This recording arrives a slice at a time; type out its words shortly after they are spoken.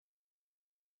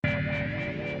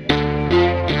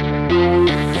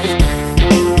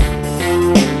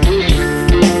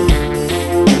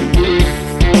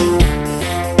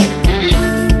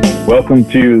welcome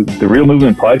to the Real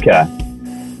Movement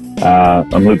Podcast.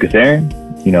 I'm Lucas Aaron.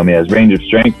 You know me as Range of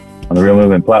Strength on the Real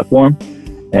Movement platform.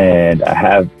 And I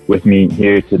have with me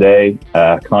here today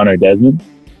Connor Desmond,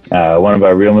 one of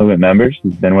our Real Movement members.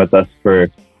 He's been with us for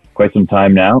quite some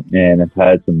time now and has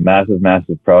had some massive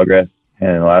progress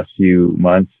in the last few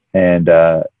months. And,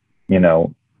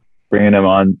 bringing him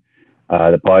on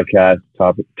the podcast,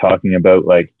 talking about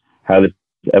like how this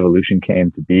evolution came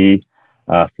to be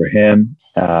for him,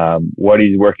 what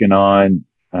he's working on,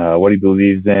 what he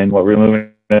believes in, what Real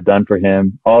Movement has done for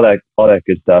him, all that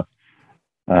good stuff.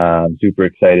 I'm super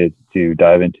excited to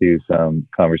dive into some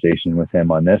conversation with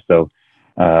him on this. So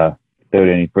without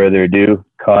any further ado,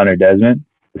 Connor Desmond,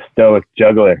 the Stoic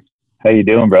Juggler. How you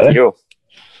doing, brother? Thank you.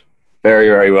 Very,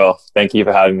 very well. Thank you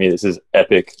for having me. This is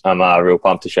epic. I'm real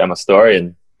pumped to share my story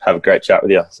and have a great chat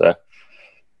with you. So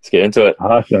let's get into it.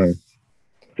 Awesome.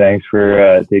 Thanks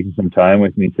for taking some time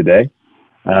with me today.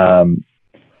 I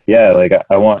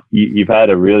want you've had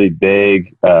a really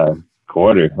big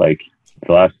quarter, like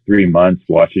the last 3 months,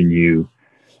 watching you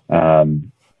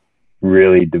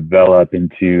really develop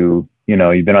into,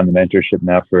 you've been on the mentorship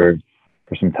now for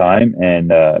some time,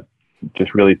 and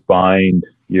just really find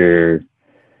your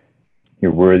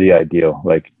worthy ideal.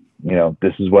 Like,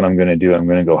 this is what I'm going to do. I'm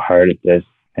going to go hard at this.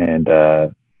 And,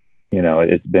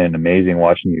 it's been amazing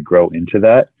watching you grow into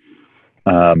that.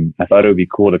 I thought it would be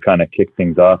cool to kind of kick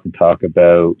things off and talk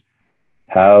about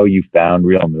how you found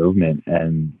Real Movement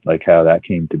and like how that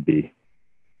came to be.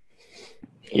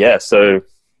 Yeah. So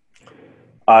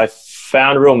I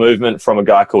found Real Movement from a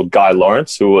guy called Guy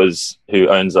Lawrence, who used to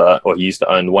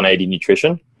own 180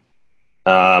 Nutrition.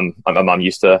 My mum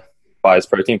used to buy his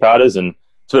protein powders, and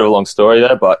it's a bit of a long story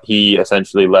there, but he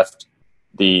essentially left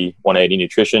the 180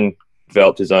 Nutrition,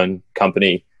 developed his own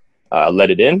company,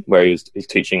 Let It In, where he's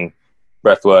teaching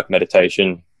breathwork,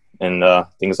 meditation, and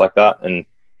things like that. And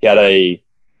he had a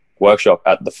workshop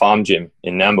at the farm gym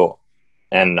in Nambour,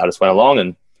 and I just went along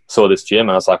and saw this gym,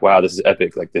 and I was like, wow, this is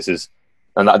epic. Like, this is,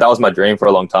 and that was my dream for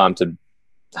a long time, to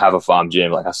have a farm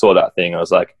gym. Like, I saw that thing, I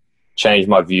was like, changed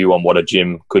my view on what a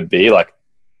gym could be. Like,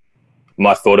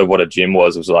 my thought of what a gym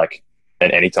was like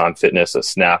an Anytime Fitness, a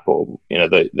Snap, or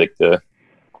the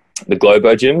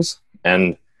Globo gyms.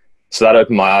 And so that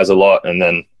opened my eyes a lot. And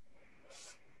then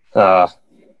there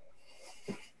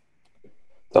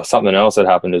was something else that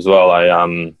happened as well. I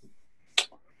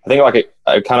think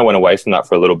I kind of went away from that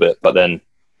for a little bit, but then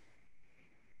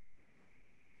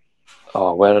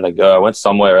where did I go? I went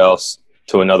somewhere else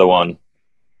to another one.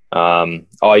 I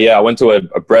went to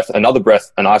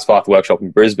an ice bath workshop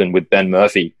in Brisbane with Ben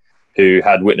Murphy, who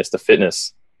had Witness to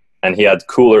Fitness, and he had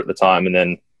Cooler at the time. And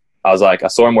then I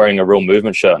saw him wearing a Real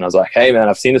Movement shirt, and I was like, hey man,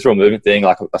 I've seen this Real Movement thing.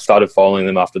 Like, I started following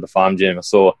them after the farm gym. I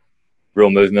saw Real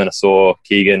Movement. I saw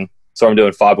Keegan, saw him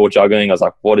doing fireball juggling. I was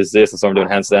like, what is this? I saw him doing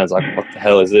handstands. Like, what the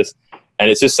hell is this? And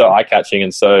it's just so eye-catching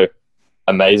and so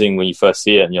amazing when you first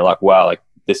see it, and you're like, wow, like,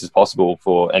 this is possible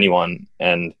for anyone.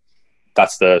 And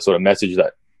that's the sort of message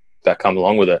that comes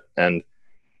along with it. And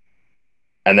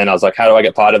then I was like, how do I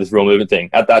get part of this Real Movement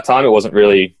thing? At that time, it wasn't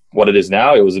really what it is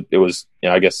now. It was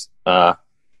I guess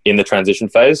in the transition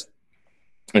phase.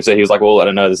 And so he was like, well, I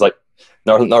don't know, there's like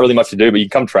not really much to do, but you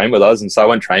come train with us. And so I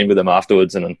went train with him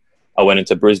afterwards, and then I went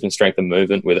into Brisbane Strength and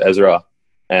Movement with Ezra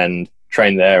and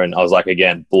trained there. And I was like,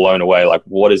 again, blown away. Like,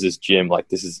 what is this gym? Like,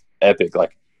 this is epic.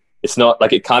 Like, it's not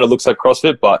like, it kind of looks like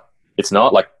CrossFit, but it's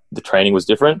not. Like, the training was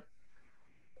different.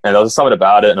 And there was something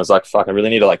about it, and I was like, fuck, I really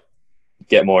need to like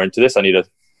get more into this. I need to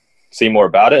see more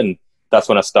about it. And that's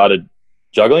when I started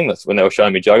juggling. That's when they were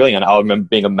showing me juggling. And I remember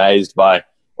being amazed by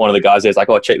one of the guys there. He's like,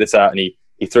 oh, check this out. And he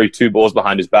threw 2 balls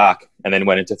behind his back and then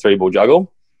went into 3-ball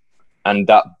juggle. And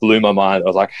that blew my mind. I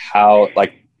was like, how long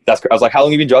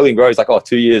have you been juggling, bro? He's like,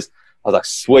 2 years. I was like,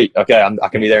 sweet. Okay, I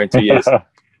can be there in 2 years.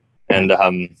 And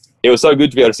it was so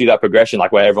good to be able to see that progression,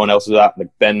 like where everyone else was at. Like,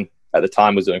 Ben at the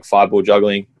time was doing 5-ball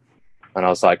juggling. And I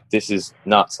was like, this is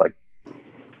nuts. Like,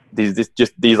 these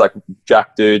like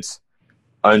jack dudes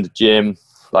own the gym,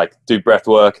 like do breath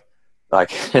work, like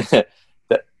the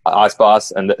ice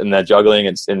baths, and they're juggling.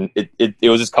 And it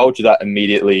was this culture that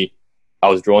immediately I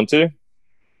was drawn to.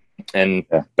 And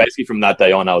basically from that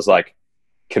day on, I was like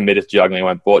committed to juggling. I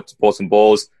went bought some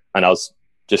balls, and I was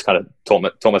just kind of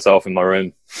taught myself in my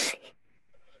room.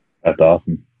 That's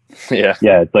awesome. Yeah.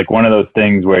 Yeah. It's like one of those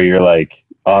things where you're like,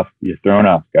 you're thrown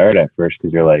off guard at first,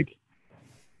 because you're like,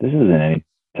 this isn't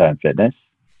Anytime Fitness,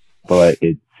 but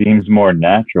it seems more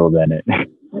natural than it.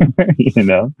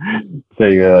 So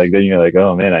you're like,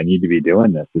 oh man, I need to be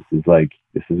doing this. This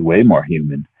is way more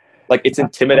human. Like, it's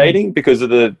intimidating because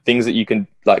of the things that you can,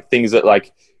 like, things that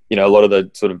like a lot of the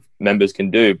sort of members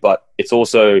can do, but it's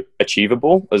also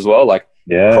achievable as well. Like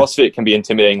Yeah. CrossFit can be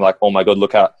intimidating. Like, oh my God,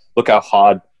 look how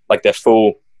hard, like they're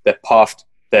full, they're puffed,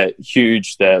 they're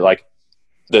huge. They're like,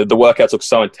 the workouts look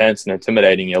so intense and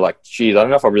intimidating. You're like, geez, I don't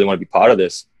know if I really want to be part of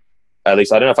this. At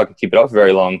least I don't know if I can keep it up for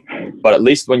very long. But at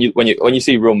least when you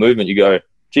see real movement, you go,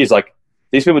 geez, like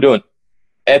these people are doing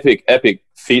epic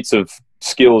feats of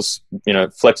skills,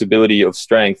 flexibility, of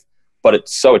strength, but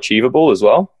it's so achievable as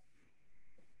well.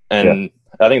 And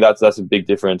I think that's a big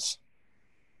difference.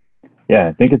 Yeah,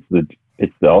 I think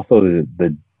it's also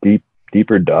the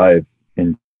deeper dive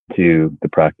into the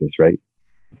practice, right?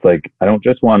 It's like, I don't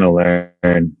just want to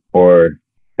learn or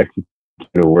execute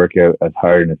a workout as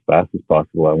hard and as fast as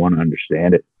possible. I want to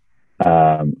understand it.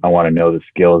 I want to know the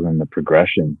skills and the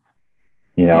progression,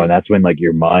 and that's when like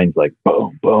your mind's like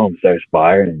boom, boom, starts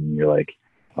firing, and you're like,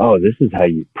 oh, this is how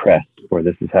you press, or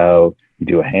this is how you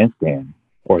do a handstand,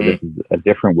 or this is a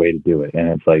different way to do it. And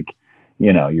it's like,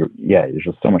 there's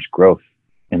just so much growth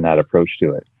in that approach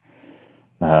to it.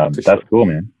 That's cool,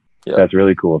 man. Yeah. That's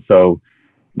really cool. So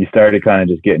you started kind of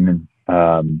just getting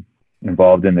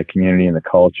involved in the community and the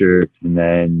culture, and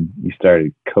then you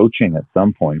started coaching at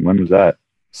some point. When was that?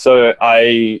 So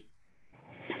I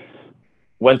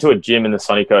went to a gym in the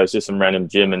Sunny Coast, just some random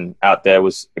gym, and out there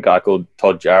was a guy called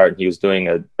Todd Jarrett. He was doing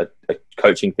a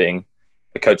coaching thing,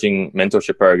 a coaching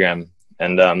mentorship program.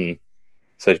 And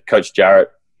so Coach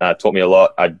Jarrett taught me a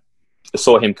lot. I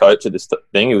saw him coach at this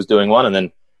thing. He was doing one, and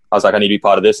then I was like, I need to be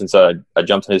part of this. And so I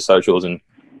jumped on his socials and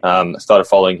started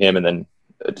following him, and then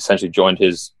essentially joined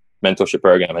his mentorship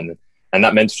program. And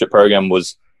that mentorship program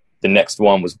was, the next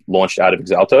one was launched out of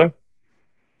Exalto.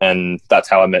 And that's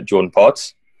how I met Jordan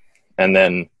Potts. And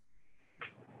then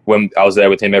when I was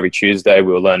there with him every Tuesday,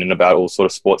 we were learning about all sort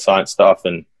of sports science stuff,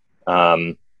 and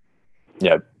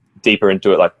deeper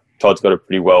into it. Like Todd's got a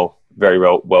very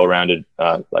well-rounded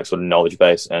like sort of knowledge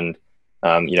base, and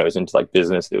it was into like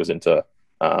business, it was into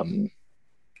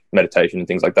meditation and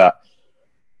things like that.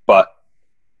 But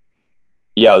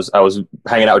yeah, I was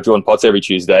hanging out with Jordan Potts every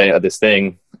Tuesday at this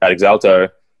thing at Exalto,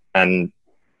 and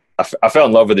I fell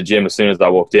in love with the gym as soon as I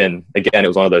walked in. Again, it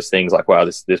was one of those things like, wow,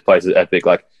 this place is epic.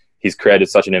 Like, he's created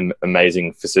such an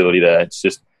amazing facility there. It's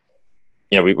just,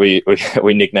 we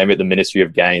nickname it the Ministry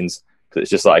of Gains, because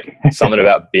it's just like something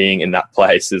about being in that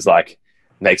place is like,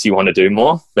 makes you want to do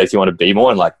more, makes you want to be more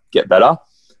and like get better.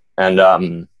 And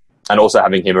also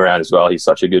having him around as well. He's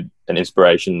such an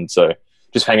inspiration. So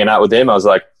just hanging out with him, I was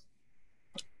like,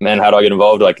 man, how do I get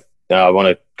involved? Like, I want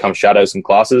to come shadow some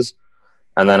classes.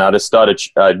 And then I just started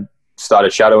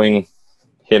shadowing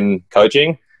him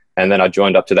coaching, and then I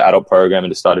joined up to the adult program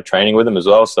and just started training with him as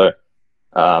well. So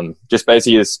just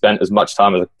basically spent as much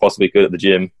time as I possibly could at the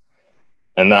gym,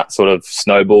 and that sort of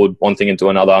snowballed one thing into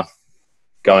another,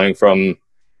 going from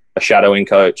a shadowing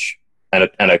coach and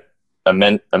a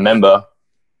member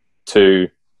to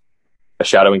a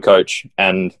shadowing coach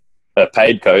and a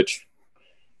paid coach.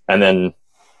 And then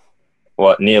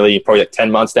nearly probably like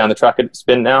 10 months down the track it's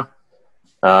been now.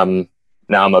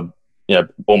 Now I'm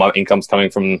all my income's coming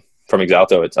from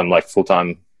Exalto. I'm like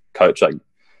full-time coach, like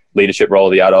leadership role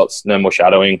of the adults, no more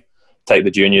shadowing, take the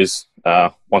juniors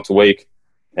once a week.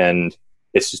 And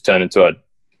it's just turned into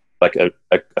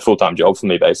a full-time job for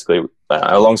me, basically,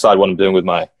 alongside what I'm doing with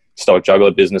my Stoic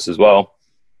Juggler business as well.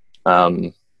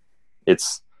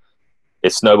 It's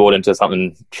snowballed into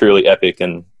something truly epic,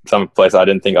 and some place I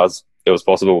didn't think it was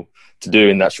possible to do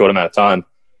in that short amount of time.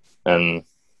 And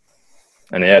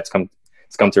yeah, it's come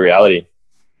to reality.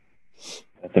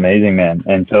 That's amazing, man.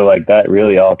 And so like that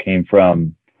really all came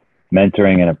from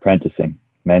mentoring and apprenticing,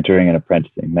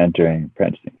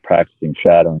 practicing,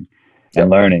 shadowing, and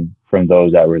learning from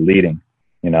those that were leading,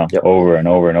 over and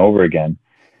over and over again,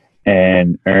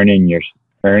 and earning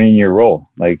your role.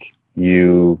 Like,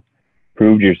 you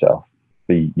proved yourself.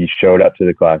 You showed up to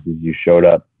the classes, you showed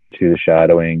up to the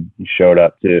shadowing, you showed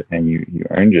up to, and you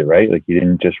earned it, right? Like, you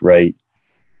didn't just write,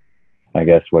 I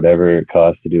guess, whatever it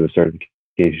costs to do a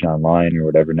certification online or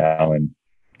whatever now, and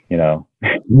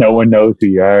no one knows who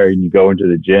you are, and you go into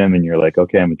the gym and you're like,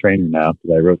 okay, I'm a trainer now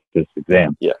because I wrote this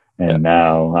exam,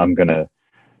 now I'm gonna,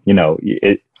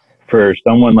 for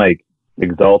someone like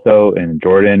Exalto and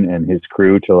Jordan and his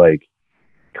crew to like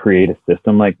create a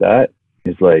system like that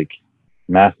is like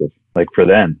massive, like for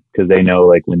them, because they know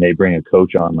like when they bring a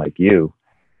coach on like you've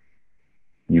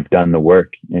done the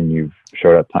work and you've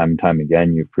showed up time and time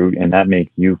again, you've proved, and that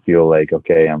makes you feel like,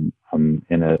 okay, I'm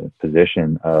in a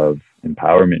position of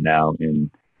empowerment now, and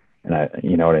I,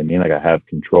 you know what I mean? Like, I have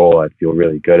control. I feel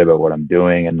really good about what I'm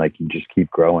doing, and like, you just keep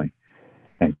growing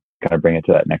and kind of bring it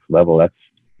to that next level.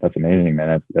 That's amazing,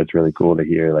 man. That's really cool to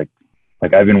hear, like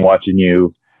like I've been watching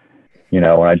you, you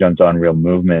know, when I jumped on Real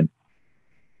Movement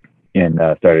and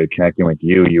started connecting with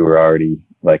you, you were already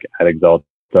like at Exalto.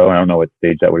 I don't know what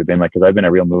stage that would have been like, because I've been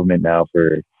at Real Movement now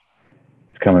for, it's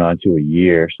coming on to a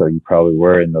year. So you probably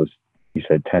were in those, you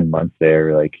said 10 months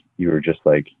there, like you were just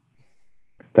like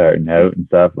starting out and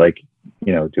stuff, like,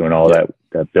 you know, doing all that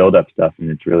build up stuff. And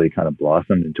it's really kind of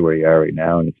blossomed into where you are right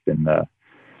now. And it's been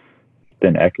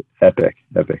epic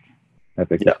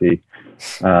to see.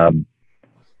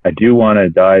 I do want to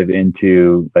dive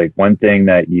into like one thing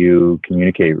that you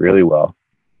communicate really well.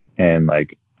 And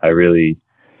like, I really,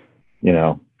 you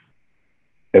know,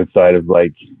 outside of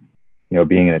like, you know,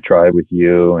 being in a tribe with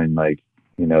you and like,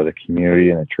 you know, the community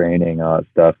and the training, all that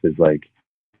stuff is like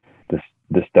the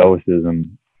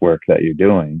stoicism work that you're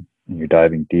doing, and you're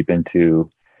diving deep into,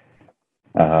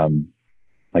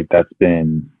 like that's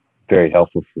been very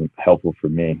helpful for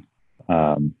me.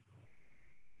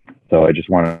 So I just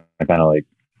want to kind of like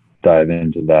dive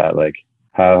into that. Like,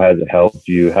 how has it helped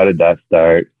you? How did that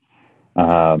start?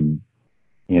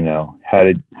 You know, how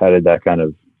did that kind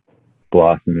of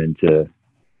blossom into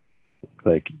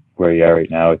like where you are right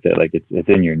now with it? Like it's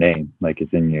in your name, like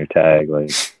it's in your tag,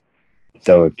 like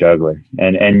Stoic Juggler,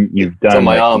 and you've done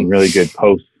like some really good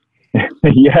posts.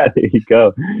 Yeah, there you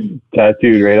go,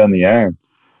 tattooed right on the arm.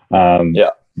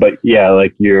 But yeah,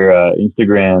 like your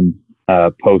Instagram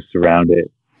posts around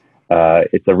it,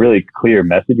 it's a really clear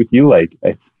message with you. Like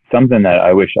it's something that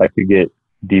I wish I could get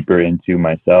deeper into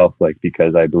myself, like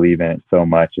because I believe in it so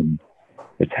much, and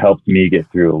it's helped me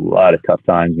get through a lot of tough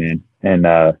times, man. And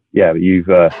yeah, you've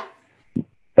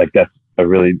like that's a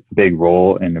really big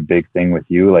role and a big thing with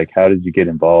you. Like, how did you get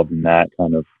involved in that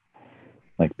kind of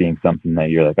like being something that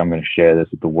you're like, I'm going to share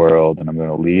this with the world and I'm going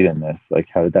to lead in this? Like,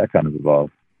 how did that kind of evolve?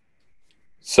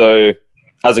 So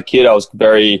as a kid, I was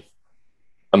very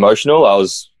emotional. I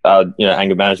was, you know,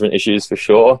 anger management issues for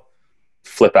sure.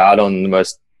 Flip out on the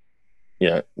most, you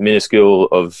know, minuscule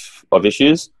of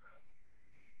issues.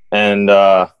 And,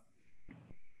 I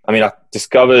mean, I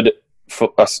discovered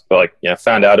like, you know,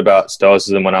 found out about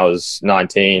Stoicism when I was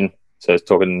 19. So I was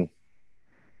talking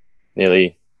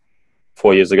nearly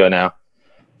 4 years ago now.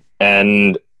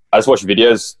 And I just watched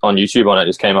videos on YouTube on it. It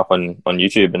just came up on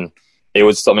YouTube, and it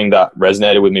was something that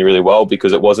resonated with me really well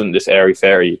because it wasn't this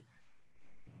airy-fairy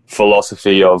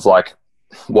philosophy of like,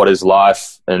 what is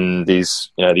life? And these,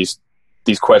 you know, these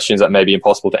questions that may be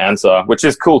impossible to answer, which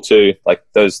is cool too. Like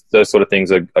those sort of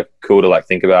things are cool to like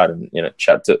think about and, you know,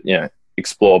 chat to, you know,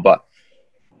 explore. But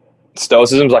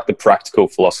Stoicism is like the practical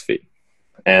philosophy.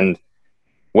 And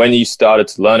when I started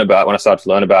to learn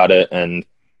about it and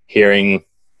hearing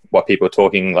what people are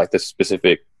talking, like the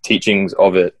specific teachings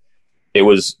of it, it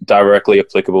was directly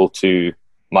applicable to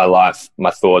my life,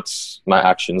 my thoughts, my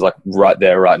actions, like right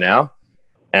there, right now.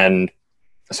 And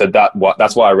so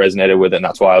that's why I resonated with it. And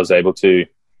that's why I was able to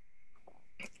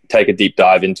take a deep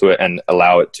dive into it and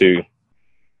allow it to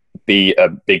be a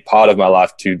big part of my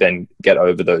life to then get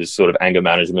over those sort of anger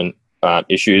management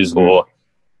issues. Or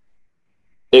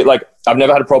it, like, I've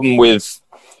never had a problem with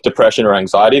depression or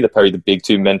anxiety. They're probably the big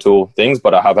two mental things,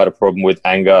 but I have had a problem with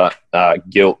anger,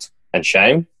 guilt, and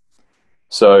shame.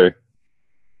 So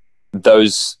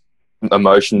those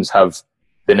emotions I've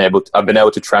been able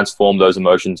to transform those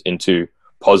emotions into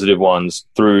positive ones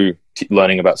through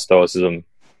learning about Stoicism.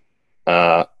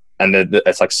 And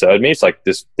it's like served me. It's like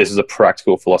this is a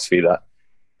practical philosophy that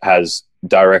has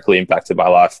directly impacted my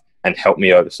life and helped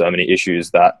me over so many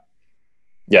issues that,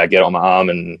 yeah, I get on my arm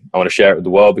and I want to share it with the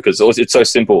world because it's so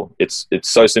simple. It's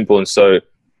so simple, and so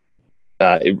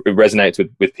it resonates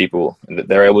with people, and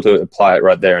they're able to apply it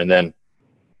right there and then.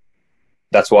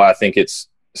 That's why I think it's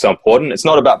so important. It's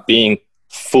not about being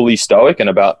fully stoic and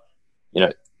about, you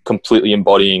know, completely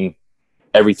embodying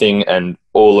everything and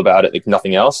all about it, like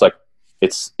nothing else. Like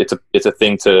it's a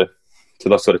thing to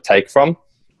sort of take from.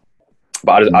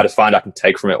 But I just find I can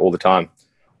take from it all the time,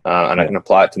 and I can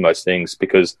apply it to most things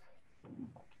because,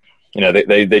 you know,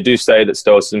 they do say that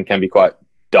Stoicism can be quite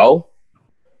dull.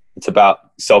 It's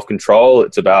about self-control.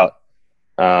 It's about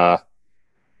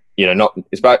you know,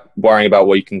 it's about worrying about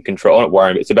what you can control, not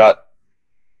worrying, but it's about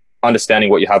understanding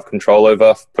what you have control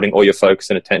over, putting all your focus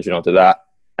and attention onto that,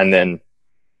 and then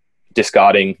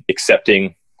discarding,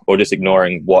 accepting, or just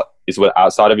ignoring what is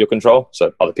outside of your control.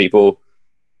 So other people,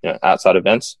 you know, outside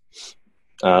events.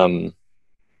 So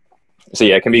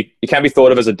yeah, it can be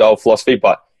thought of as a dull philosophy,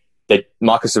 but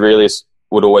Marcus Aurelius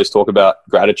would always talk about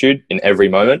gratitude in every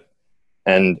moment.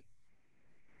 And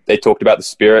they talked about the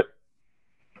spirit,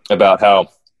 about how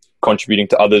contributing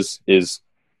to others is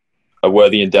a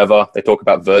worthy endeavor. They talk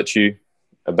about virtue,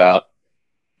 about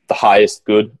the highest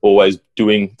good, always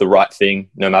doing the right thing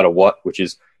no matter what, which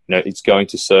is, it's going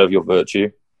to serve your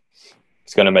virtue.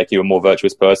 It's going to make you a more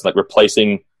virtuous person, like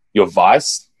replacing your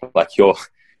vice, like your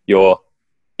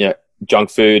junk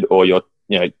food or your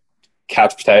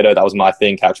couch potato. That was my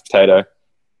thing, couch potato,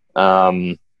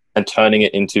 and turning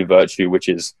it into virtue, which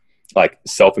is like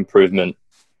self-improvement,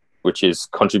 which is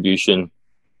contribution,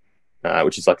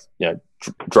 which is like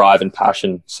drive and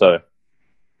passion. So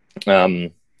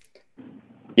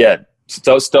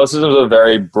stoicism is a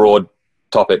very broad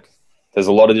topic. There's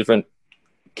a lot of different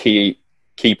key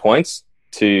points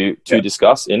to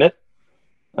discuss in it.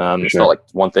 It's not like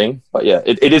one thing, but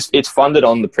it's funded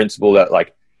on the principle that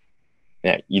like,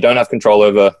 you don't have control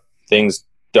over things.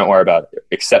 Don't worry about it.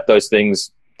 Accept those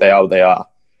things. They are what they are.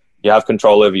 You have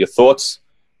control over your thoughts,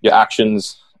 your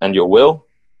actions, and your will.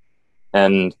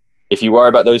 And if you worry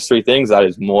about those three things, that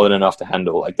is more than enough to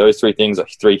handle. Like, those three things are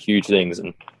three huge things.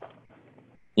 And,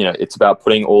 it's about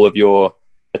putting all of your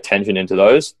attention into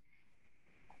those.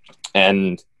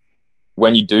 And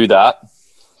when you do that,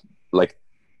 like,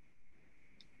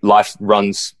 life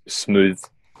runs smooth.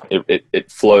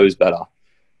 It flows better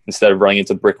instead of running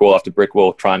into brick wall after brick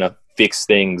wall trying to fix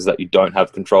things that you don't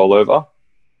have control over.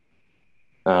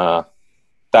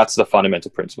 That's the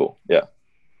fundamental principle. Yeah.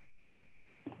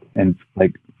 And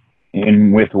like,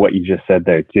 and with what you just said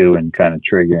there too, and kind of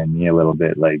triggering me a little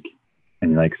bit, like,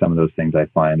 and like some of those things I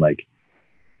find, like,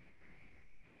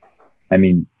 I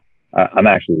mean, I'm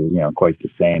actually, quite the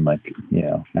same. Like,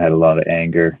 I had a lot of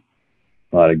anger,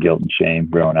 a lot of guilt and shame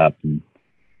growing up. And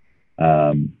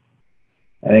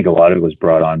I think a lot of it was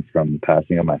brought on from the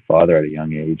passing of my father at a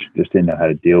young age. Just didn't know how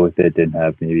to deal with it. Didn't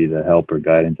have maybe the help or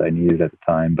guidance I needed at the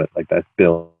time. But like, that's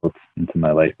built into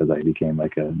my life as I became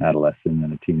like an adolescent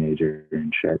and a teenager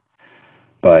and shit.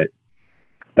 But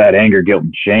that anger, guilt,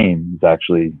 and shame is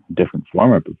actually a different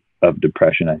form of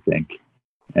depression, I think.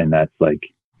 And that's like,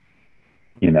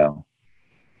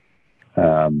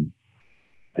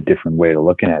 a different way of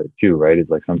looking at it too, right? It's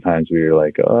like, sometimes we're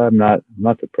like, oh, I'm not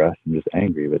depressed, I'm just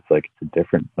angry. But it's like, it's a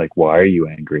different, like, why are you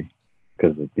angry?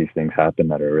 Because these things happen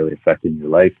that are really affecting your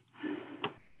life.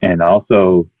 And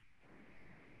also,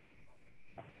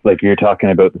 like, you're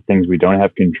talking about the things we don't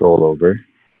have control over.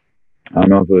 I don't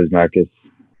know if it was Marcus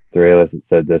Aurelius that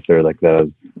said this, or like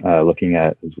that I was looking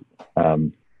at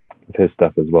his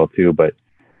stuff as well too, but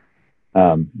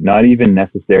not even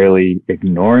necessarily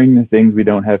ignoring the things we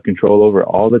don't have control over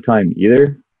all the time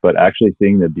either, but actually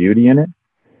seeing the beauty in it.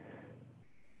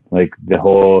 Like the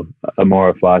whole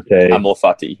amor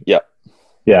fati. Yeah,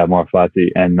 amor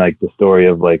fati. And like the story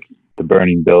of like the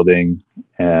burning building,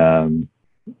 and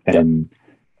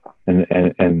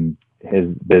his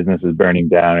business is burning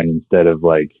down, and instead of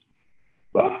like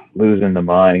losing the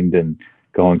mind and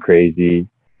going crazy,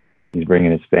 he's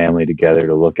bringing his family together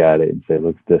to look at it and say,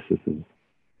 look, this is,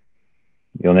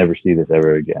 you'll never see this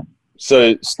ever again.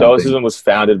 So Stoicism was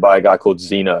founded by a guy called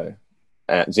Zeno.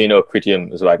 Zeno of Critium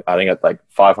was like, I think at like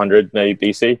 500 maybe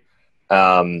BC.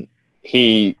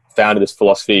 He founded this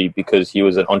philosophy because he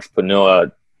was an entrepreneur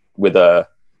with a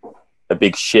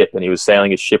big ship, and he was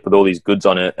sailing his ship with all these goods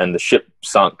on it, and the ship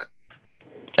sunk,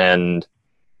 and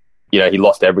he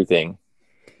lost everything,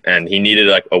 and he needed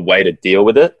like a way to deal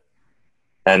with it.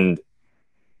 And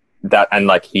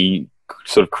he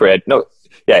sort of created,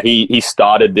 he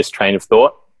started this train of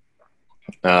thought.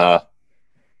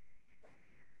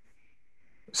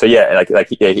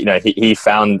 He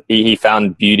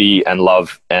found beauty and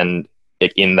love, and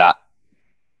in that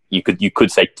you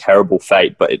could say terrible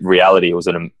fate, but in reality it was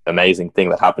an amazing thing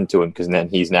that happened to him, because then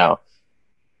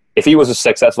if he was a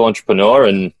successful entrepreneur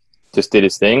and just did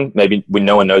his thing, maybe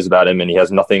no one knows about him and he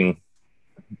has nothing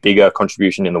bigger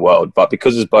contribution in the world. But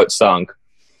because his boat sunk,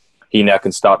 he now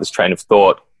can start this train of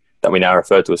thought that we now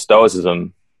refer to as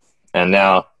Stoicism. And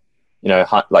now,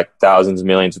 like thousands of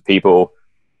millions of people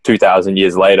 2,000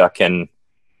 years later can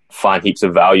find heaps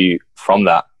of value from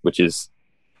that, which is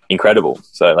incredible.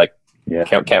 So like,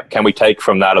 can we take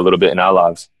from that a little bit in our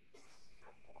lives?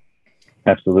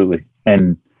 Absolutely.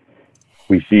 And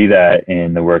we see that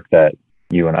in the work that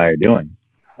you and I are doing.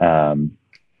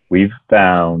 We've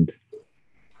found,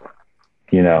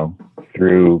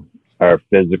 through our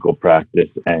physical practice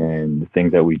and the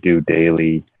things that we do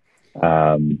daily,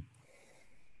 as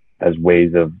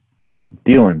ways of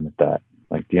dealing with that,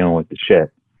 like dealing with the shit.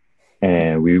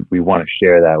 And we want to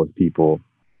share that with people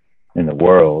in the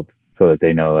world so that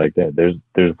they know, like, that there's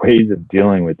ways of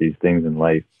dealing with these things in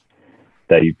life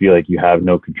that you feel like you have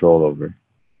no control over.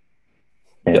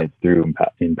 And it's through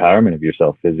empowerment of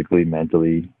yourself, physically,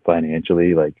 mentally,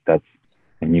 financially,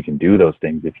 and you can do those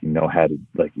things if you know how to,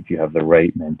 like, if you have the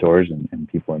right mentors and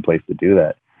people in place to do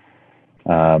that.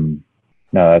 No,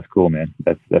 that's cool, man.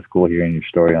 That's cool hearing your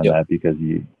story on that, because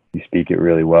you speak it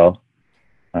really well.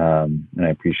 And I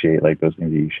appreciate like those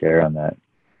things that you share on that.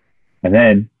 And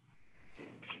then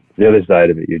the other side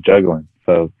of it, you're juggling.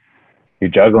 So your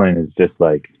juggling is just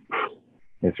like,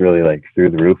 it's really like through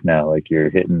the roof now. Like you're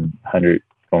hitting 100,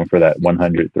 going for that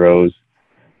 100 throws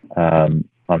on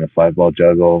the 5-ball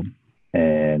juggle.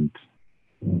 And,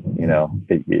 you know,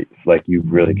 it's like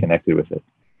you've really connected with it.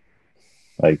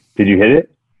 Like, did you hit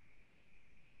it?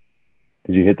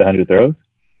 Did you hit the 100 throws?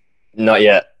 Not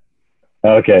yet.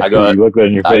 Okay. I got, you looked good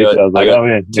in your face. I was like, oh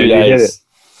man, 2 days. Hit it.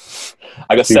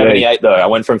 I got 78 though. I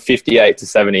went from 58 to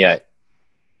 78.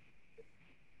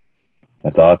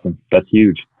 That's awesome. That's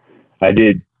huge. I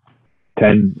did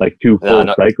 10, like 2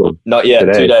 full cycles. Not yet.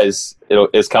 Today. 2 days.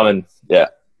 It's coming. Yeah.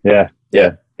 Yeah.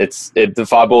 The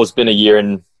 5-ball's been a year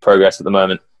in progress at the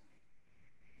moment.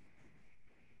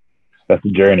 That's a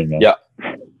journey, man. Yeah.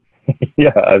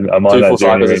 Yeah. I'm on 2 that full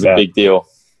journey cycles right is now. a big deal.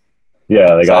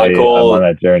 Yeah. Like so I'm on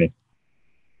that journey.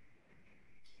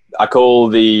 I call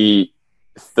the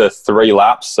 3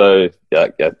 laps. So yeah,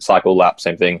 cycle lap,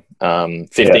 same thing.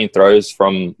 15 throws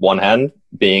from one hand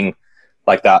being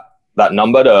like that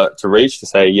number to reach to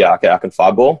say, yeah, okay, I can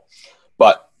 5-ball.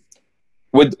 But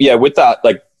with that,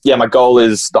 like, yeah, my goal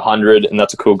is the 100 and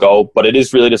that's a cool goal, but it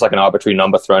is really just like an arbitrary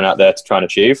number thrown out there to try and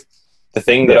achieve. The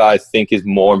thing that I think is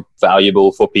more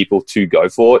valuable for people to go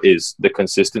for is the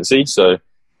consistency. So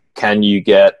can you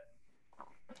get,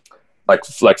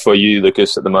 like for you,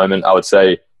 Lucas, at the moment, I would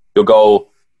say your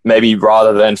goal, maybe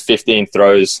rather than 15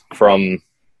 throws from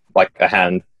like a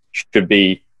hand, should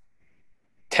be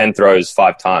 10 throws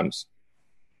 5 times.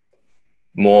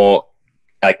 More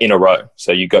like in a row.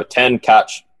 So you go 10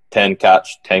 catch, 10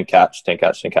 catch, 10 catch, 10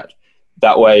 catch, 10 catch.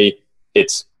 That way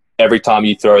it's every time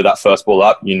you throw that first ball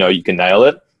up, you know you can nail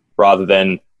it, rather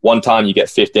than one time you get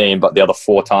 15, but the other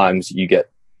 4 times you get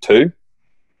 2.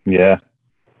 Yeah.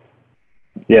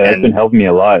 Yeah, that's been helping me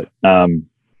a lot.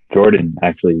 Jordan,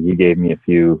 actually, he gave me a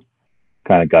few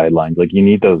kind of guidelines. Like you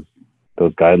need those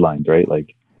guidelines, right?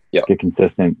 Like get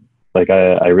consistent. Like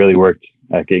I really worked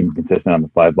at getting consistent on the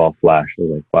 5-ball flash. So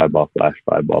like 5-ball flash,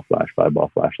 5-ball flash,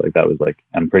 5-ball flash. Like that was like,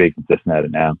 I'm pretty consistent at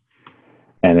it now.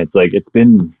 And it's like, it's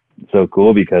been so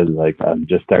cool because like I'm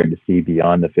just starting to see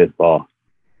beyond the 5th ball.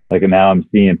 Like now I'm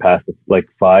seeing past like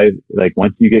 5. Like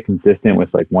once you get consistent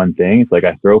with like one thing, it's like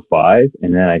I throw 5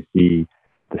 and then I see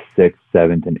the 6th,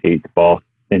 7th, and 8th ball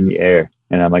in the air,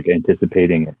 and I'm like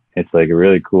anticipating it. It's like a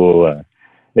really cool.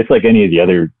 It's like any of the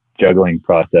other juggling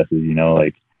processes, you know,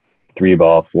 like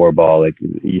 3-ball, 4-ball. Like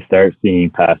you start seeing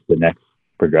past the next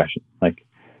progression. Like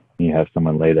you have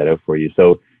someone lay that out for you.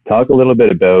 So talk a little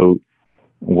bit about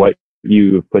what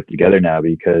you've put together now,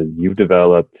 because you've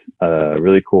developed a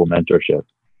really cool mentorship,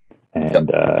 and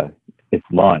it's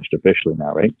launched officially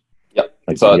now, right? Yep.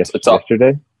 Like so it's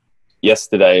yesterday.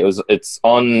 Yesterday it's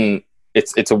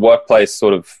a workplace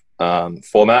sort of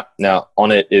format. Now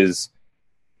on it is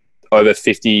over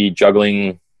 50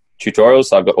 juggling tutorials.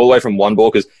 So I've got all the way from 1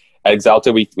 ball, because at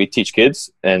Exalta we teach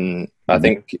kids, and I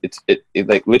think it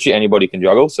like literally anybody can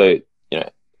juggle. So, you know,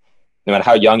 no matter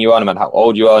how young you are, no matter how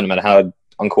old you are, no matter how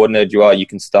uncoordinated you are, you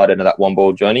can start into that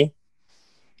 1-ball journey.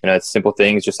 You know, it's simple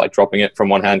things, just like dropping it from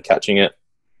one hand, catching it,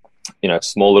 you know,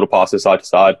 small little passes side to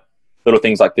side, little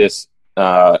things like this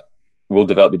will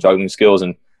develop your juggling skills.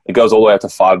 And it goes all the way up to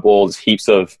 5-ball. There's heaps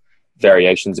of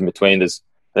variations in between. I think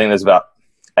there's about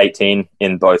 18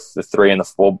 in both the 3 and the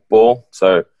 4-ball.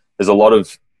 So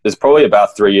there's probably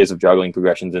about 3 years of juggling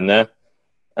progressions in there,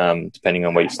 depending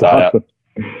on where you start at.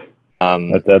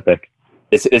 That's epic.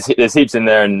 There's heaps in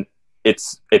there, and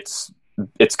it's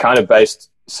kind of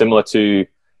based similar to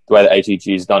the way the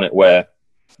ATG's done it, where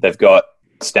they've got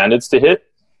standards to hit,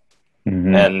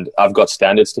 and I've got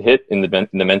standards to hit in the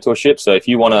mentorship. So if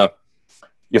you want to,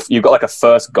 you've got like a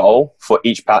first goal for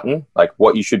each pattern, like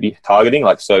what you should be targeting.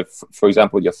 Like, so for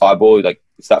example, your 5-ball, like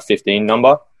it's that 15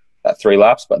 number, that 3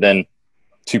 laps, but then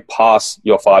to pass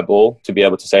your 5-ball, to be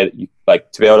able to say that you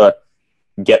like, to be able to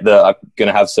get going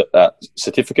to have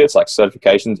certificates, like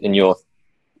certifications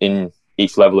in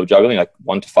each level of juggling, like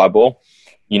 1 to 5-ball,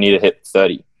 you need to hit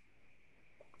 30.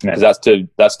 Because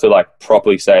that's to like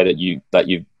properly say that you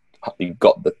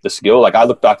got the skill. Like I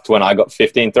look back to when I got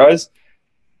 15 throws,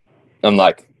 I'm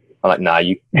like, nah,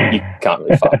 you can't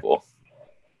really 5-ball.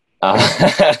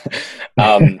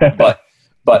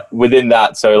 But within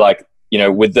that, so like, you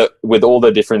know, with all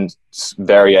the different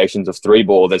variations of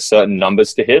 3-ball, there's certain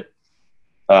numbers to hit.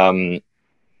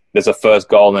 There's a first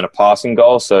goal and then a passing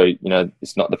goal. So, you know,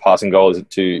 it's not the passing goal isn't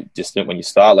too distant when you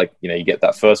start. Like, you know, you get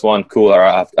that first one, cool. All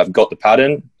right, I've got the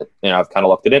pattern, you know, I've kind of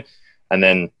locked it in. And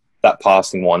then that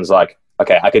passing one's like,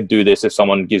 okay, I could do this if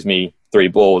someone gives me 3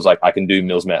 balls. Like I can do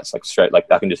Mills Mets like straight. Like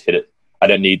I can just hit it. I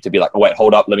don't need to be like, oh wait,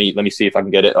 hold up, let me see if I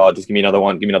can get it. Oh, just give me another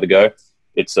one, give me another go.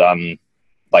 It's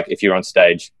like if you're on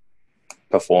stage,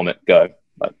 perform it, go,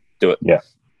 like do it. Yeah.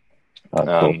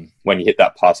 Cool. When you hit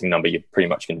that passing number, you pretty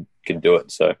much can do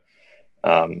it. So,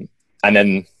 and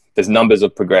then there's numbers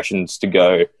of progressions to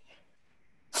go.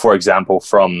 For example,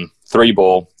 from 3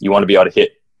 ball, you want to be able to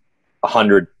hit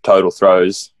 100 total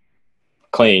throws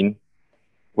clean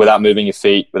without moving your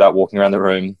feet, without walking around the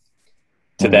room,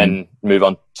 to then move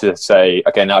on to say,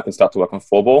 okay, now I can start to work on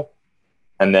 4 ball.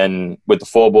 And then with the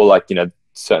 4 ball, like,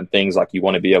 certain things like you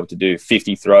want to be able to do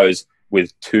 50 throws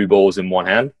with 2 balls in one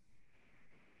hand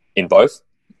in both.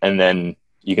 And then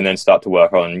you can then start to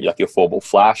work on like your 4 ball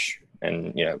flash.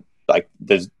 And, like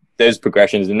there's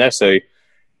progressions in there. So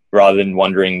rather than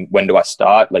wondering, when do I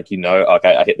start? Like,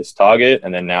 okay, I hit this target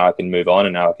and then now I can move on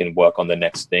and now I can work on the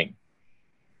next thing.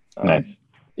 Nice.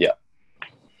 Yeah.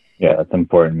 Yeah, that's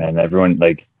important, man. Everyone,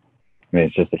 like, I mean,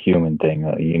 it's just a human thing.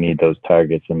 You need those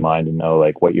targets in mind to know,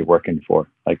 like, what you're working for.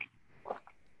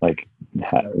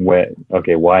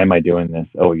 Why am I doing this?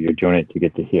 Oh, you're doing it to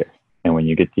get to here. And when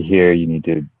you get to here, you need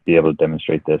to be able to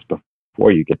demonstrate this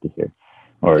before you get to here.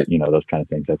 Or, those kind of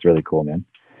things. That's really cool, man.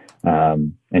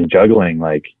 And juggling,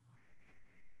 like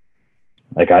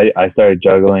I started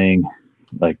juggling,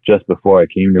 like, just before I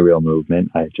came to Real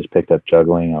Movement. I just picked up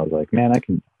juggling. I was like, man, I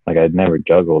can, like, I'd never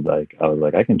juggled. Like, I was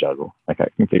like, I can juggle. Like, I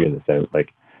can figure this out. Like,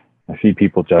 I see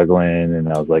people juggling,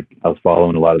 and I was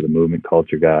following a lot of the movement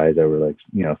culture guys that were like,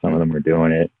 some of them were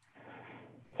doing it.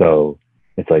 So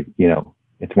it's like,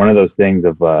 it's one of those things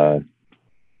of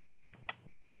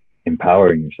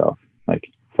empowering yourself, like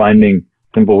finding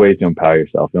simple ways to empower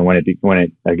yourself. And when it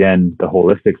again, the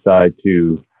holistic side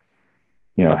to,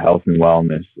 health and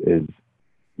wellness is,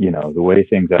 the way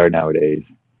things are nowadays,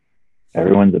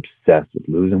 everyone's obsessed with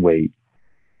losing weight.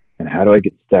 And how do I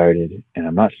get started? And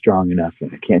I'm not strong enough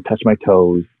and I can't touch my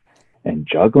toes. And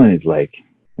juggling is like,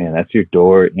 man, that's your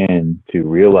door in to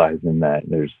realizing that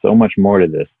there's so much more to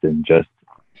this than just,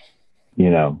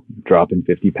 dropping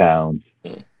 50 pounds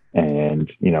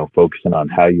and, focusing on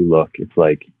how you look. It's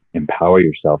like, empower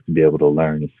yourself to be able to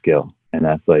learn a skill. And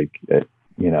that's like,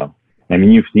 I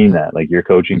mean, you've seen that, like, you're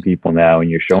coaching people now and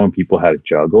you're showing people how to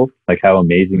juggle. Like, how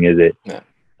amazing is it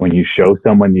when you show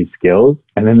someone these skills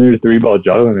and then there's 3-ball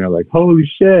juggling and they're like, holy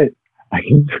shit, I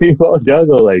can 3-ball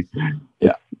juggle. Like,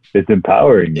 it's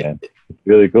empowering, man. It's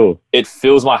really cool. It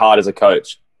fills my heart as a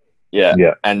coach. Yeah.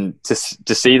 Yeah. And to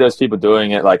see those people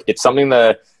doing it, like, it's something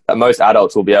that most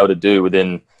adults will be able to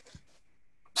do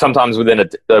sometimes within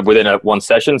a one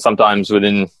session, sometimes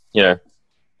within,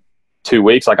 2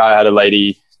 weeks. Like, I had a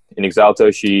lady in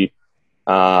Exalto, she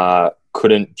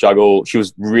couldn't juggle. She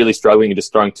was really struggling,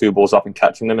 just throwing 2 balls up and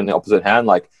catching them in the opposite hand,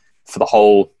 like, for the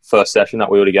whole first session that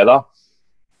we were together.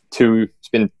 It's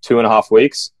been 2.5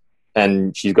 weeks,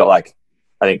 and she's got, like,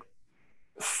 I think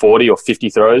 40 or 50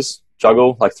 throws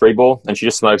juggle, like 3-ball, and she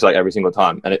just smokes, like, every single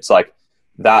time. And it's like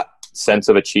that sense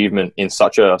of achievement in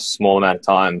such a small amount of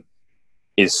time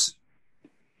is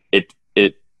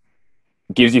it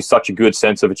gives you such a good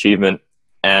sense of achievement,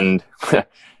 and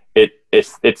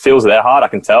it fills their heart, I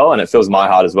can tell, and it fills my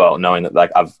heart as well, knowing that,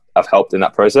 like, I've helped in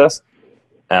that process.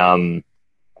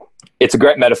 It's a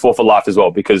great metaphor for life as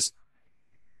well, because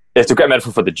it's a great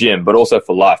metaphor for the gym, but also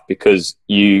for life, because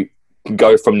you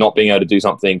go from not being able to do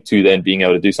something to then being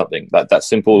able to do something. That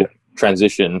simple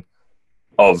transition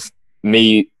of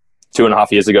me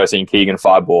 2.5 years ago seeing Keegan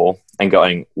 5-ball and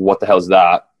going, what the hell is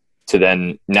that? To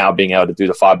then now being able to do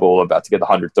the 5-ball, about to get the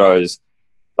 100 throws,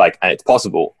 like, and it's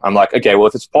possible. I'm like, okay, well,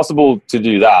 if it's possible to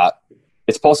do that,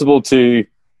 it's possible to,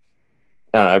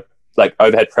 like,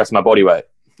 overhead press my body weight.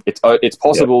 It's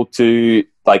possible to,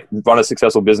 like, run a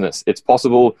successful business. It's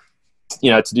possible,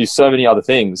 to do so many other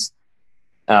things.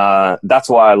 That's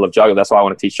why I love juggling. That's why I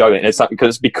want to teach juggling. And it's not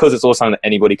because it's also something that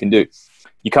anybody can do.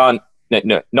 You can't,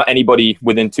 not anybody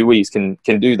within 2 weeks can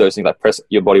do those things, like press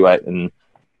your body weight and,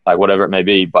 like, whatever it may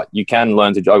be, but you can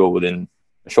learn to juggle within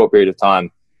a short period of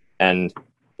time. And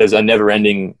there's a never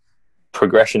ending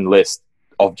progression list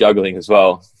of juggling as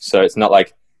well. So it's not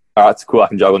like, all right, it's cool, I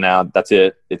can juggle now, that's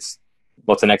it. It's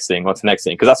what's the next thing?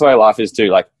 Because that's the way life is too.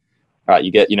 Like, all right,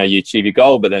 you get, you achieve your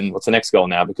goal, but then what's the next goal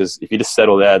now? Because if you just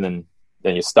settle there, then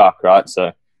you're stuck, right?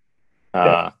 So,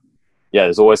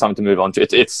 there's always something to move on to.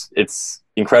 It's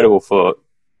incredible for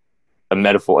a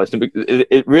metaphor.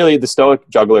 It really, the Stoic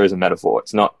juggler is a metaphor.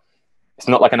 It's not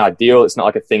like an ideal. It's not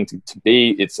like a thing to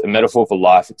be. It's a metaphor for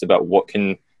life. It's about what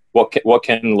can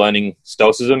learning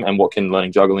Stoicism and what can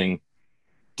learning juggling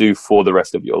do for the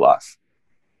rest of your life.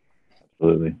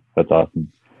 Absolutely. That's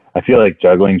awesome. I feel like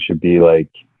juggling should be like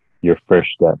your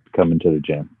first step coming to the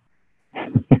gym.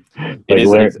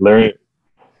 Learn.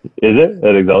 Is it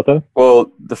at Exalto?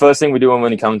 Well, the first thing we do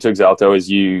when you come to Exalto is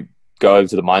you go over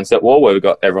to the mindset wall where we've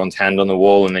got everyone's hand on the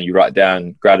wall, and then you write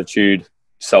down gratitude,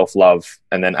 self-love,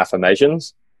 and then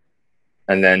affirmations.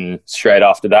 And then straight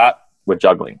after that, we're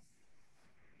juggling.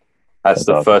 That's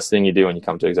the awesome. First thing you do when you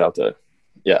come to Exalto.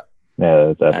 Yeah.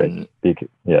 Yeah, that's epic.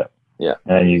 Yeah.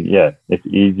 And it's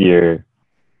easier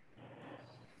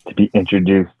to be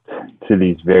introduced to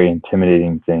these very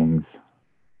intimidating things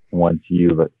once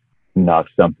you've knocked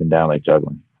something down like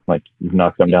juggling. Like you've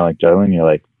knocked something down like juggling, you're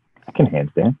like, I can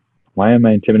handstand. Why am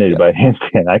I intimidated by a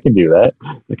handstand? I can do that.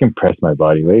 I can press my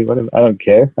body weight. I don't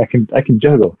care. I can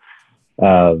juggle.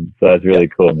 So that's really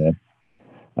cool, man.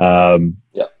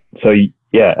 So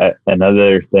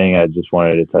another thing I just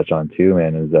wanted to touch on too,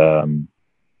 man, is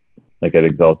like at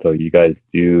Exalto, you guys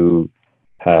do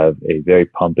have a very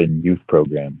pumping youth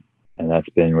program, and that's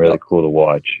been really cool to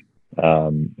watch.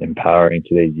 Empowering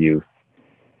today's youth.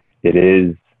 It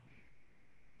is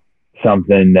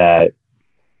something that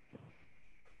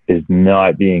is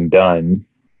not being done.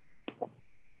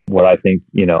 What I think,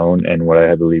 and what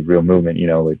I believe Real Movement,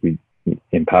 like we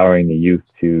empowering the youth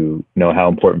to know how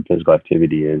important physical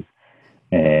activity is,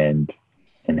 and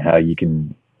how you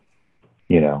can,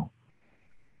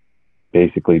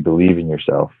 basically believe in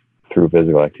yourself through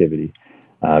physical activity.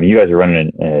 You guys are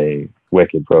running a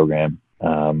wicked program,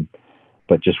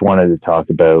 but just wanted to talk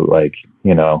about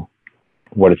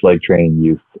what it's like training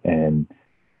youth, and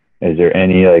is there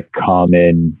any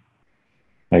common,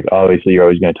 obviously you're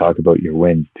always going to talk about your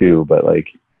wins too, but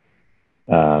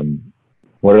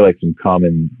what are some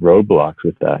common roadblocks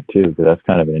with that too? Because that's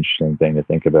kind of an interesting thing to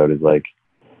think about, is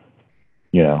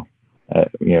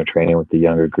training with the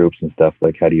younger groups and stuff.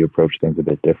 How do you approach things a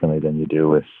bit differently than you do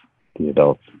with the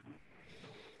adults?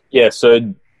 Yeah.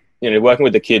 So, working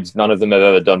with the kids, none of them have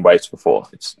ever done weights before.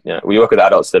 It's, we work with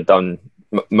adults that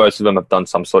most of them have done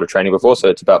some sort of training before. So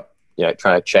it's about,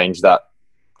 trying to change that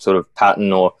sort of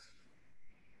pattern, or,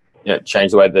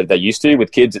 change the way that they're used to.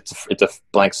 With kids, it's a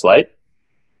blank slate.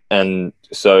 And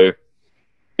so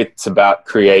it's about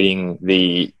creating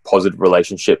the positive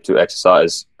relationship to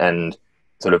exercise and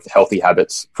sort of healthy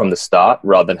habits from the start,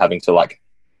 rather than having to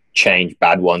change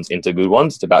bad ones into good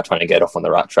ones. It's about trying to get off on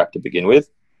the right track to begin with.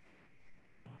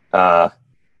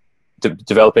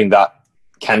 Developing that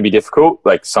can be difficult.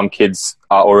 Some kids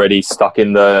are already stuck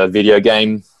in the video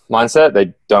game mindset.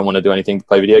 They don't want to do anything to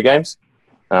play video games.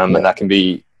 And that can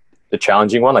be a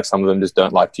challenging one. Some of them just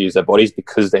don't like to use their bodies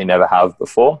because they never have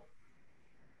before.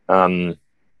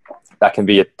 That can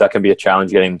be a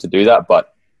challenge getting them to do that.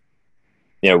 But,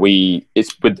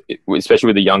 especially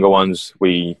with the younger ones,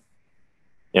 we,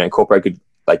 incorporate good,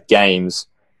 games,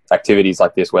 activities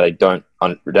like this where they don't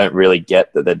really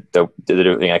get that they're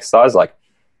doing exercise. They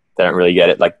don't really get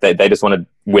it. They just want to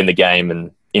win the game,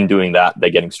 and in doing that, they're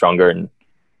getting stronger and,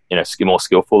 more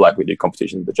skillful. We do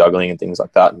competitions with the juggling and things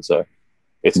like that. And so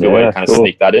it's a good way to kind of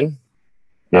sneak that in.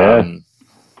 Yeah.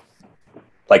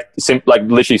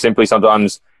 Literally simply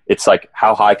sometimes it's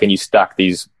how high can you stack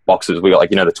these boxes? We got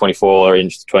the 24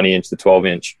 inch, the 20 inch, the 12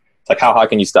 inch. It's how high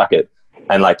can you stack it?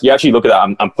 And you actually look at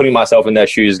that. I'm putting myself in their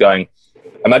shoes going,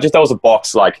 imagine if there was a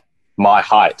box my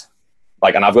height,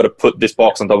 and I've got to put this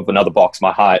box on top of another box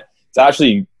my height. It's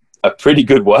actually a pretty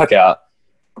good workout.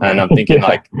 And I'm thinking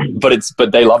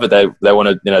but they love it. They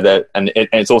want to, and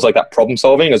it's also that problem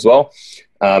solving as well.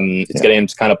 It's getting them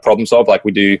to kind of problem solve.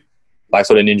 We do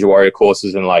sort of Ninja Warrior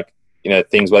courses and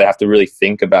things where they have to really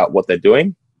think about what they're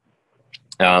doing,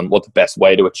 what the best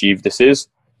way to achieve this is.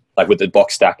 With the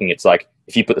box stacking, it's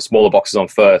if you put the smaller boxes on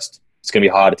first, it's going to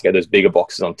be harder to get those bigger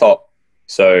boxes on top.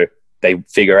 So they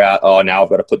figure out, now I've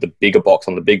got to put the bigger box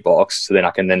on the big box, so then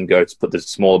I can then go to put the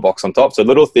smaller box on top. So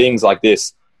little things like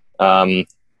this are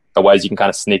ways you can kind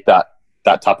of sneak that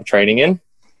type of training in.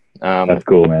 That's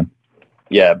cool, man.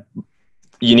 Yeah,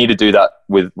 you need to do that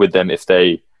with them if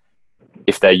they're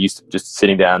used to just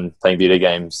sitting down playing video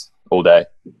games all day,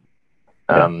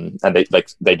 and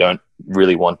they don't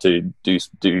really want to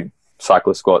do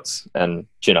cyclist squats and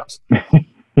chin-ups.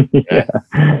 Yeah.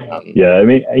 I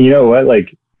mean, you know what?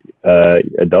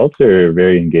 Adults are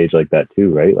very engaged like that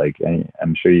too, right?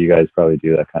 I'm sure you guys probably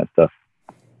do that kind of stuff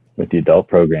with the adult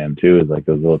program too, is those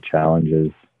little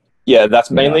challenges. Yeah,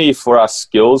 that's mainly for our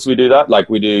skills. We do that.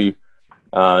 We do,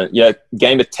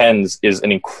 Game of Tens is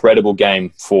an incredible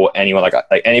game for anyone.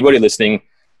 Anybody listening,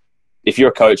 if you're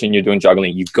a coach and you're doing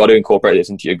juggling, you've got to incorporate this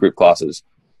into your group classes.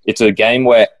 It's a game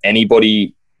where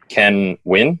anybody can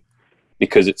win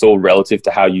because it's all relative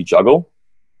to how you juggle.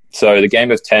 So the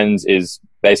Game of Tens is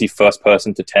basically first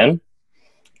person to 10.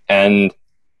 and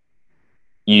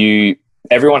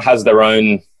everyone has their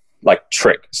own like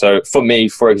trick. So for me,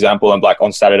 for example, I'm like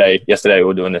on Saturday, yesterday we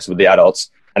were doing this with the adults,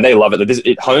 and they love it.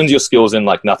 It hones your skills in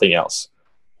like nothing else.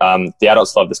 The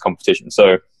adults love this competition.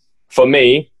 So for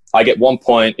me, I get 1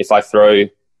 point if I throw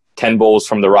 10 balls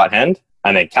from the right hand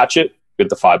and then catch it with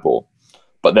the 5 ball.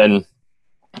 But then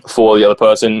for the other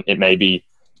person, it may be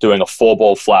doing a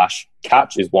 4-ball flash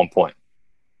catch is 1 point.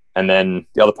 And then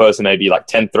the other person may be like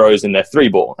 10 throws in their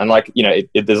 3-ball. And like,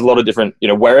 there's a lot of different,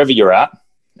 wherever you're at.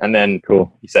 And then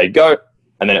Cool. You say go.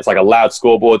 And then it's like a loud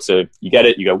scoreboard. So you get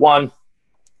it, you go 1,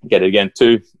 you get it again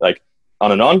 2, like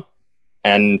on and on.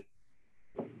 And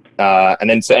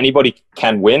then so anybody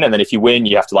can win. And then if you win,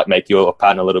 you have to like make your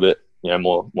pattern a little bit,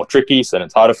 more tricky. So then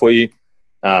it's harder for you.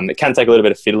 It can take a little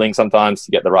bit of fiddling sometimes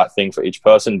to get the right thing for each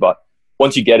person. But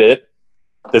once you get it,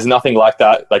 there's nothing like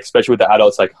that. Like, especially with the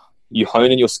adults, like you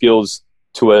hone in your skills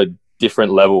to a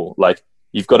different level. Like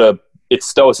it's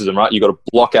stoicism, right? You've got to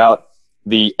block out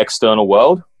the external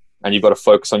world and you've got to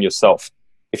focus on yourself.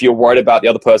 If you're worried about the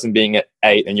other person being at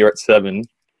 8 and you're at 7,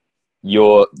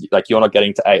 you're not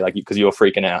getting to 8, like, because you're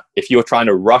freaking out. If you're trying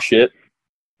to rush it,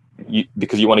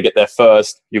 because you want to get there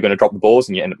first, you're going to drop the balls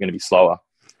and you end up going to be slower.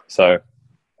 So,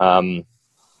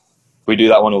 we do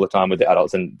that one all the time with the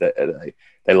adults, and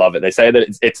they love it. They say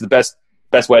that it's the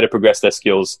best way to progress their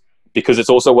skills, because it's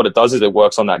also what it does is it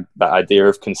works on that idea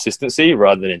of consistency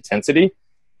rather than intensity.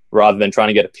 Rather than trying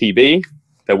to get a PB,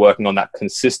 they're working on that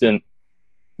consistent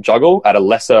juggle at a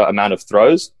lesser amount of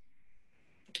throws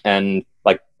and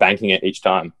like banking it each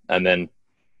time, and then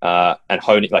and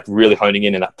really honing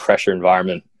in that pressure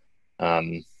environment.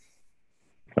 Cool.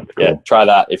 Yeah, try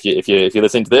that if you're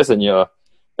listening to this and you're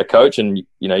a coach and do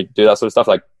that sort of stuff.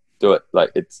 Like, do it.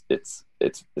 Like, it's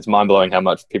mind blowing how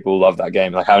much people love that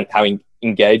game. Like how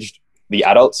engaged the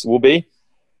adults will be,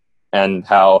 and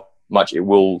how much it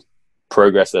will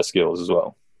progress their skills as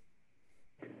well.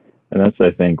 And that's,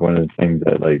 I think, one of the things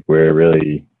that like we're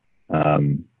really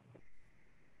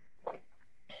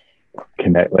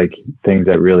connect, like things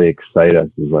that really excite us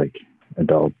is like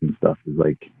adults and stuff, is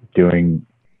like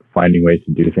finding ways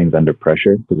to do things under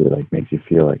pressure, because it like makes you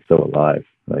feel like so alive.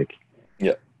 Like,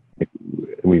 yeah, like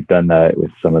we've done that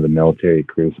with some of the military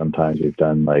crew. Sometimes we've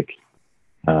done like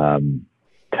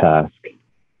task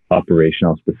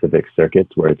operational specific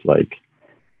circuits where it's like,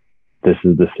 this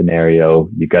is the scenario,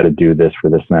 you got to do this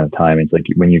for this amount of time. It's like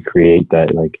when you create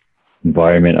that like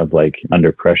environment of like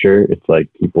under pressure, it's like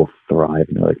people thrive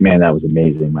and they're like, man, that was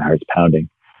amazing, my heart's pounding,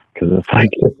 because it's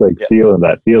like feeling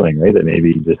that feeling, right, that maybe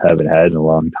you just haven't had in a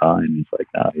long time. It's like,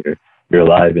 now you're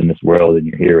alive in this world and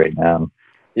you're here right now.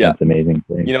 Yeah, it's an amazing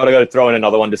thing. You know what, I got to throw in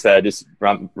another one to say, just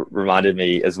reminded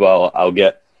me as well.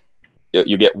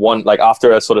 You get one, like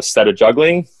after a sort of set of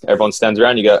juggling, everyone stands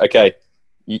around, you go, okay,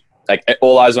 like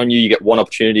all eyes on you, you get one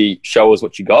opportunity, show us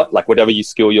what you got, like whatever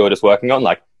skill you're just working on,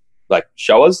 like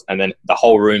show us. And then the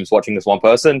whole room's watching this one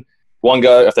person, one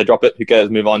go, if they drop it, who cares,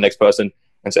 move on, next person.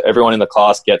 And so everyone in the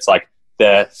class gets like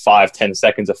their 5-10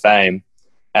 seconds of fame.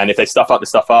 And if they stuff up, they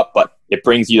stuff up, but it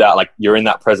brings you that, like, you're in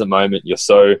that present moment, you're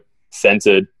so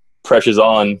centered, pressure's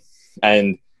on,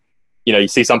 and you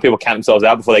see some people count themselves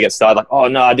out before they get started, like, oh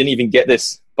no, I didn't even get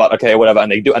this, but okay, whatever.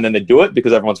 And then they do it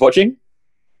because everyone's watching.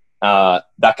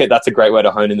 That's a great way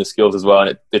to hone in the skills as well.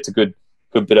 And it's a good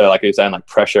bit of, like you're saying, like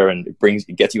pressure, and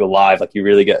it gets you alive. Like you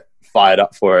really get fired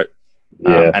up for it.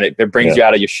 And it brings you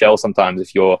out of your shell sometimes.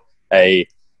 If you're a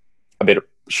bit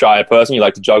shyer person, you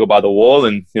like to juggle by the wall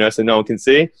and, so no one can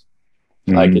see.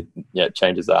 Like it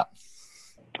changes that.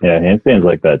 Yeah, handstands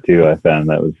like that too. I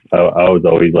found I was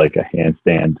always like a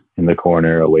handstand in the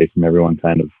corner away from everyone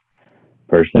kind of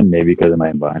person, maybe because of my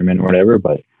environment or whatever.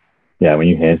 But yeah, when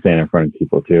you handstand in front of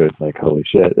people too, it's like, holy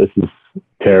shit, this is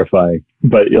terrifying.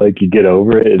 But like you get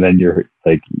over it, and then you're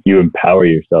like, you empower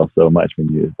yourself so much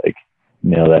when you like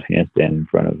nail that handstand in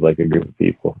front of like a group of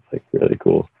people. It's like really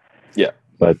cool. Yeah.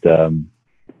 But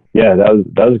yeah, that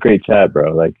was a great chat,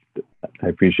 bro. Like, I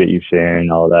appreciate you sharing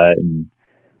all that, and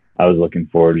I was looking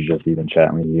forward to just even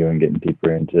chatting with you and getting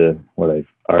deeper into what I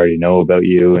already know about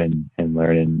you and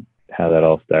learning how that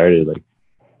all started. Like,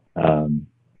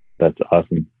 that's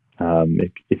awesome.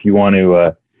 If you want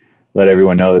to let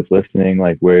everyone know that's listening,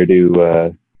 like where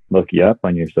to look you up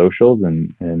on your socials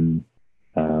and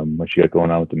what you got going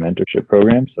on with the mentorship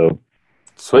program. So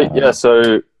sweet. Yeah.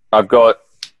 So I've got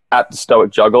at the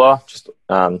Stoic Juggler, just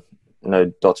no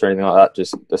dots or anything like that,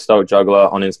 just the Stoic Juggler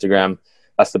on Instagram.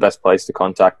 That's the best place to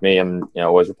contact me. I'm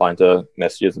always replying to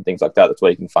messages and things like that. That's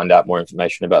where you can find out more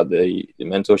information about the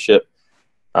mentorship.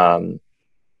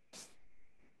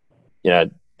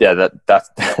 that's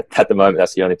at the moment,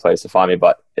 that's the only place to find me.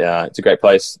 But it's a great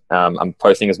place. I'm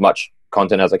posting as much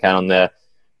content as I can on there,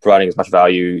 providing as much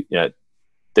value.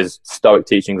 There's Stoic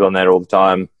teachings on there all the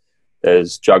time.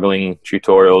 There's juggling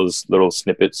tutorials, little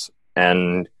snippets,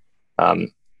 and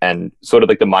sort of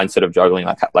like the mindset of juggling,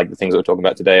 like the things that we're talking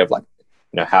about today, of like,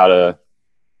 how to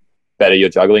better your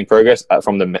juggling progress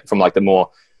from like the more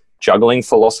juggling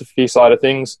philosophy side of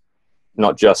things,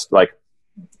 not just like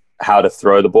how to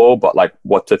throw the ball, but like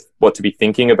what to be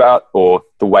thinking about, or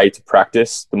the way to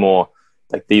practice, the more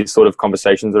like these sort of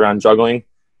conversations around juggling,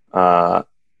 not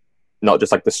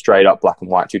just like the straight up black and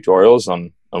white tutorials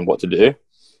on what to do.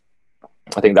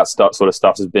 I think that sort of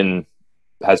stuff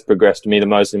has progressed me the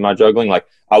most in my juggling. Like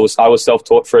I was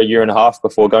self-taught for 1.5 years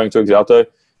before going to Exalto,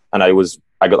 and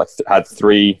had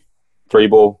three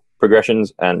ball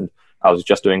progressions, and I was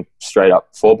just doing straight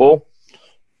up 4-ball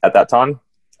at that time,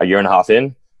 1.5 years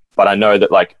in. But I know that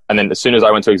and then as soon as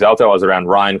I went to Exalto, I was around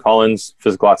Ryan Collins,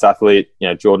 physical arts athlete,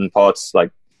 Jordan Potts.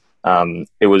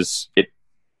 It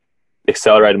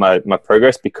accelerated my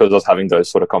progress because I was having those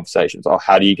sort of conversations. Oh,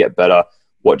 how do you get better?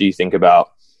 What do you think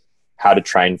about how to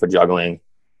train for juggling?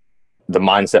 The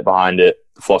mindset behind it,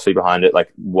 the philosophy behind it,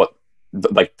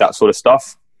 that sort of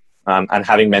stuff. And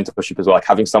having mentorship as well, like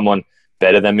having someone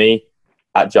better than me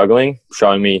at juggling,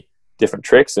 showing me different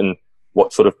tricks and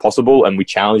what's sort of possible. And we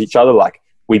challenge each other. Like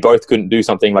we both couldn't do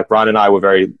something. Like Brian and I were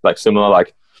very similar.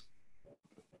 Like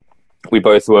we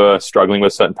both were struggling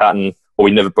with a certain pattern, or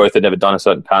both had never done a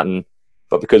certain pattern,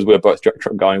 but because we were both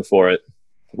going for it,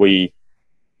 we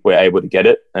were able to get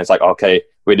it. And it's like, okay,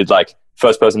 we did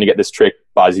first person to get this trick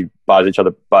buys both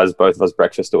of us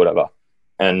breakfast or whatever.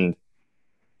 And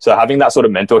so having that sort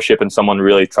of mentorship and someone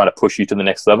really trying to push you to the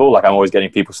next level, like I'm always getting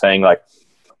people saying like,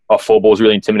 oh, 4-ball is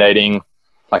really intimidating.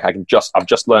 Like I've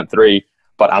just learned 3,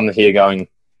 but I'm here going,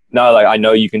 no, like I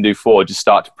know you can do 4. Just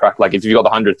start to practice. Like if you've got the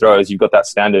 100 throws, you've got that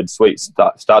standard. Sweet.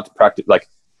 Start to practice. Like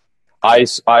I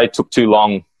took too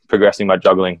long progressing my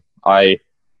juggling.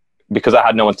 Because I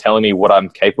had no one telling me what I'm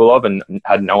capable of and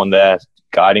had no one there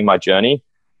guiding my journey,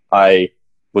 I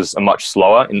was much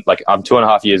slower. And I'm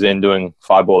 2.5 years in doing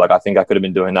 5-ball. Like I think I could have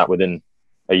been doing that within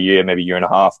a year, maybe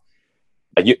 1.5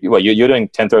 years. Like you're doing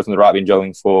 10 throws on the right beam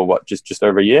juggling for what? Just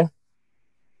over a year?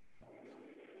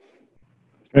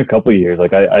 It's been a couple of years.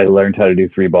 Like I learned how to do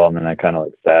 3-ball, and then I kind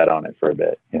of sat on it for a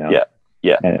bit, Yeah.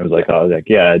 And it was like, I was like,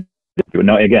 yeah.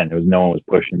 No, again, it was no one was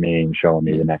pushing me and showing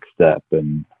me the next step.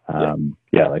 And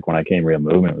like when I came Real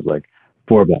Movement, it was like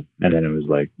 4-ball, and then it was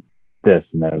like this,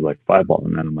 and then it was like 5-ball,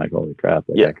 and then I'm like, holy crap!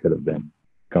 I could have been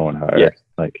going hard. Yeah.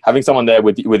 Like having someone there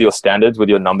with your standards, with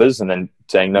your numbers, and then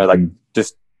saying no,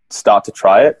 just start to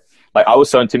try it. Like I was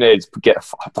so intimidated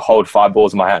to hold 5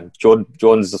 balls in my hand.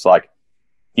 Jordan's just like,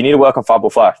 you need to work on 5-ball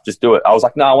flash. Just do it. I was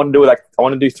like, no, I want to do it. I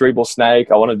want to do 3-ball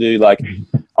snake. I want to do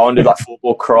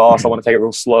 4-ball cross. I want to take it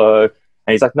real slow. And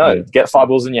he's like, no, get 5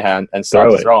 balls in your hand and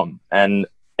start to throw them. And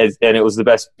it was the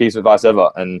best piece of advice ever.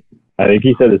 And I think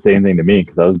he said the same thing to me,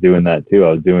 because I was doing that too.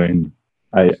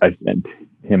 I sent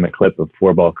him a clip of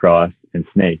 4-ball cross and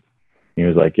snake. He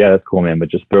was like, yeah, that's cool, man, but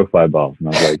just throw 5 balls. And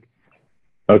I was like,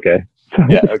 okay.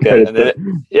 Yeah, okay. And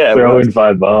then throwing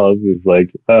 5 balls is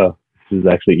like, oh, this is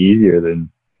actually easier than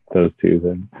those two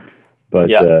then. But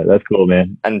that's cool,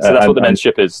 man. And so that's what the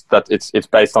mentorship is. That it's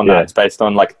based on that. It's based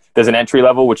on there's an entry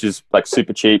level, which is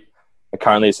super cheap.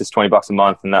 Currently it's just $20 a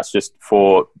month, and that's just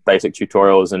for basic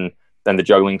tutorials and then the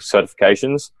juggling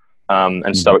certifications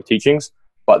and Stoic teachings.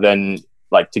 But then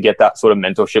to get that sort of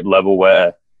mentorship level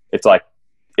where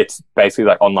it's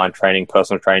basically online training,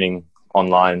 personal training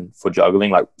online for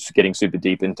juggling, getting super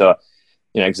deep into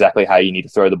exactly how you need to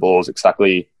throw the balls,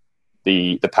 exactly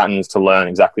the patterns to learn,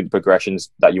 exactly the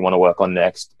progressions that you want to work on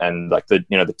next, and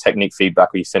the technique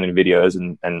feedback where you send in videos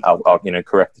and I'll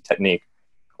correct the technique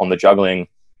on the juggling,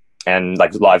 and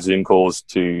live Zoom calls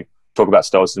to talk about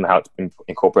Stoicism, how it's been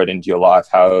incorporated into your life,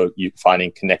 how you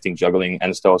finding connecting juggling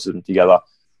and Stoicism together.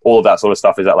 All of that sort of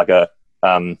stuff is at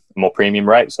a more premium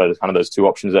rate. So there's kind of those 2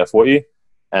 options there for you.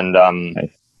 And nice.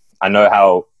 I know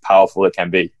how powerful it can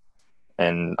be.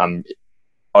 And I'm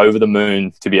over the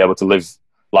moon to be able to live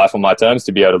life on my terms,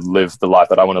 to be able to live the life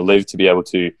that I want to live, to be able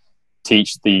to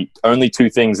teach the only 2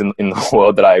 things in the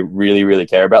world that I really, really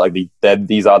care about.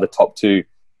 These are the top 2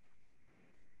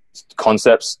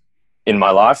 concepts in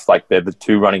my life. They're the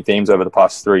 2 running themes over the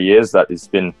past 3 years that has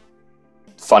been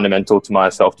fundamental to my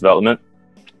self-development.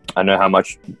 I know how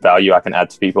much value I can add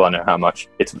to people. I know how much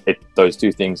those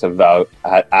 2 things have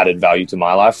added value to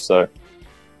my life. So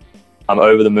I'm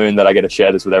over the moon that I get to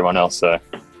share this with everyone else. So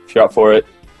if you're up for it,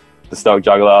 the Stoic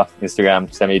Juggler,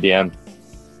 Instagram, send me a DM.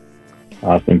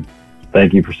 Awesome.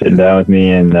 Thank you for sitting down with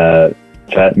me and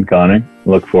chatting, Connor.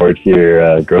 Look forward to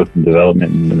your growth and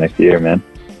development in the next year, man.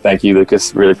 Thank you,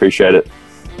 Lucas. Really appreciate it.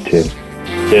 Cheers.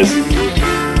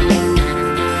 Cheers.